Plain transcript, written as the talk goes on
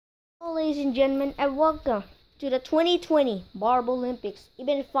ladies and gentlemen, and welcome to the 2020 Marblelympics.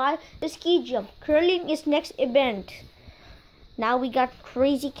 Event 5, the ski jump. Curling is next event. Now we got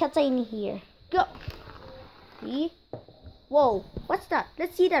crazy cats in here. Go! See? Whoa, what's that?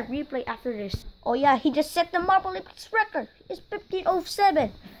 Let's see that replay after this. Oh yeah, he just set the Marblelympics record. It's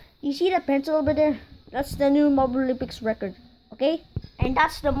 15:07. You see the pencil over there? That's the new Marblelympics record. Okay? And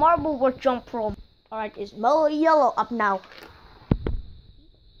that's the marble work jump from. Alright, it's mellow yellow up now.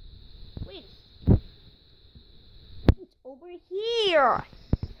 Wait. It's over here.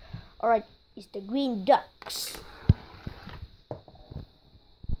 Alright, it's the green ducks.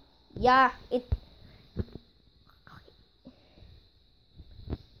 Yeah,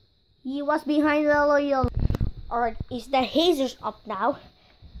 he was behind the yellow. Alright, it's the hazers up now.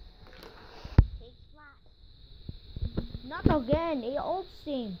 Not again, they all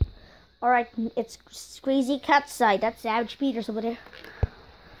same. Alright, it's crazy cat side. That's Savage Peters over there.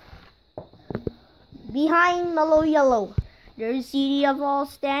 Behind mellow yellow, there's CD of all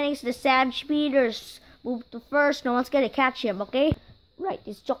standings. The Savage Peters move to first. No one's gonna catch him, okay? Right,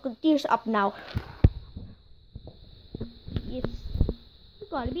 it's Chocolatiers up now. Yes, you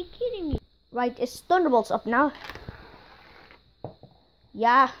gotta be kidding me. Right, it's Thunderbolts up now.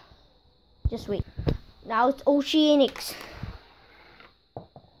 Yeah, just wait. Now it's Oceanics.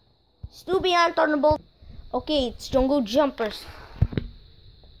 Still behind Thunderbolt. Okay, it's Jungle Jumpers.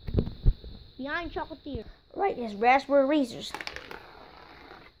 Behind Chocolatier. Right, it's Raspberry Racers.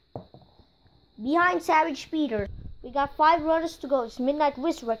 Behind Savage Peters. We got 5 runners to go. It's Midnight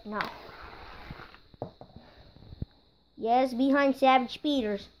Whiz right now. Yes, behind Savage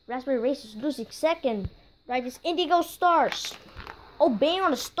Peters. Raspberry Racers losing second. Right, it's Indigo Stars. Oh, bang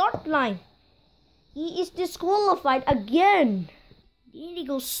on the start line. He is disqualified again. The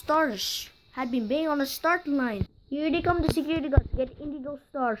Indigo Stars had been banged on the start line. Here they come, the security guards. Get Indigo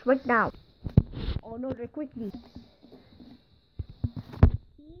Stars right now. Oh no, they're quickly.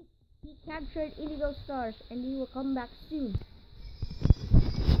 He captured Indigo Stars and he will come back soon.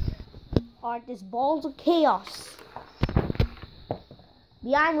 Alright, this Balls of Chaos.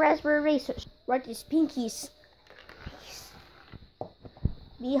 Behind Raspberry Racers. Right, is Pinkies.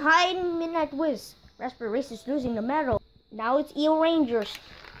 Behind Midnight Whiz. Raspberry Racers losing the medal. Now it's Eel Rangers.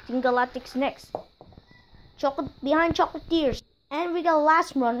 Team Galactic's next. Behind Chocolatiers. And we got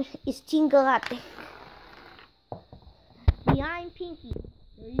last run is Team Galactic. Behind Pinky.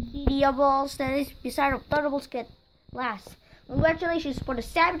 There you see the balls that is beside of Thunderbolts get last. Congratulations for the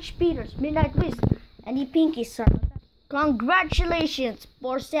Savage Peters, Midnight Whiz, and the Pinkies, sir. Congratulations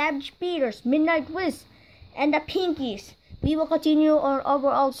for Savage Peters, Midnight Whiz, and the Pinkies. We will continue our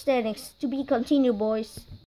overall standings to be continued, boys.